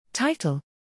Title: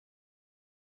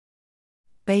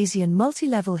 Bayesian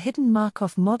multilevel hidden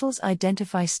Markov models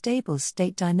identify stable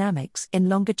state dynamics in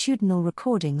longitudinal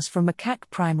recordings from macaque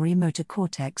primary motor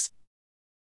cortex.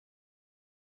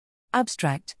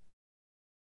 Abstract: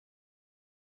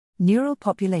 Neural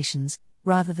populations,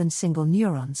 rather than single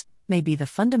neurons, may be the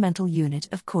fundamental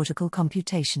unit of cortical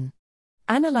computation.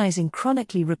 Analyzing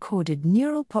chronically recorded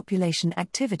neural population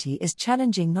activity is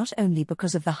challenging not only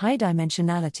because of the high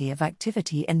dimensionality of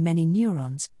activity in many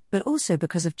neurons, but also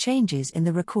because of changes in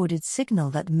the recorded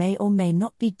signal that may or may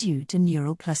not be due to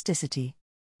neural plasticity.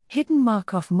 Hidden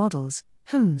Markov models,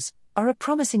 HMMs, are a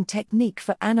promising technique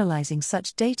for analyzing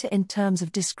such data in terms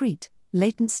of discrete,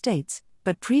 latent states,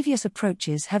 but previous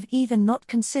approaches have either not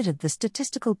considered the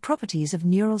statistical properties of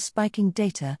neural spiking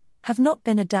data, have not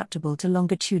been adaptable to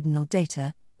longitudinal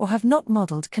data, or have not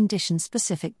modeled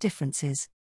condition-specific differences.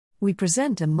 We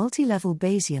present a multilevel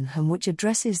Bayesian HMM which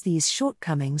addresses these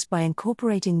shortcomings by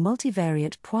incorporating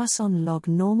multivariate Poisson log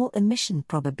normal emission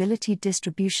probability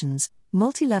distributions,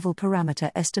 multilevel parameter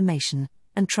estimation,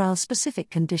 and trial-specific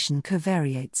condition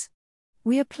covariates.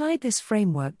 We applied this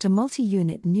framework to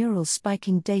multi-unit neural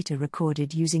spiking data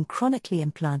recorded using chronically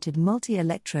implanted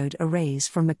multi-electrode arrays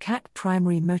from macaque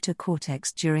primary motor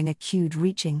cortex during a cued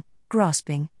reaching,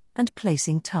 grasping, and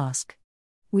placing task.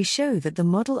 We show that the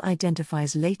model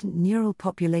identifies latent neural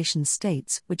population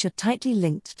states which are tightly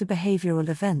linked to behavioral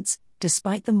events,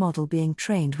 despite the model being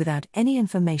trained without any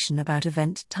information about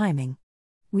event timing.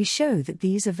 We show that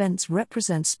these events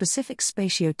represent specific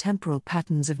spatiotemporal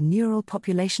patterns of neural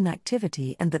population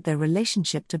activity and that their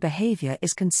relationship to behavior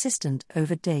is consistent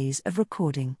over days of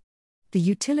recording. The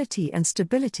utility and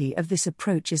stability of this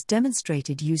approach is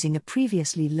demonstrated using a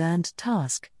previously learned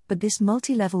task, but this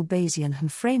multilevel Bayesian HMM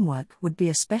framework would be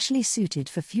especially suited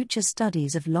for future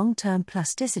studies of long-term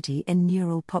plasticity in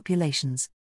neural populations.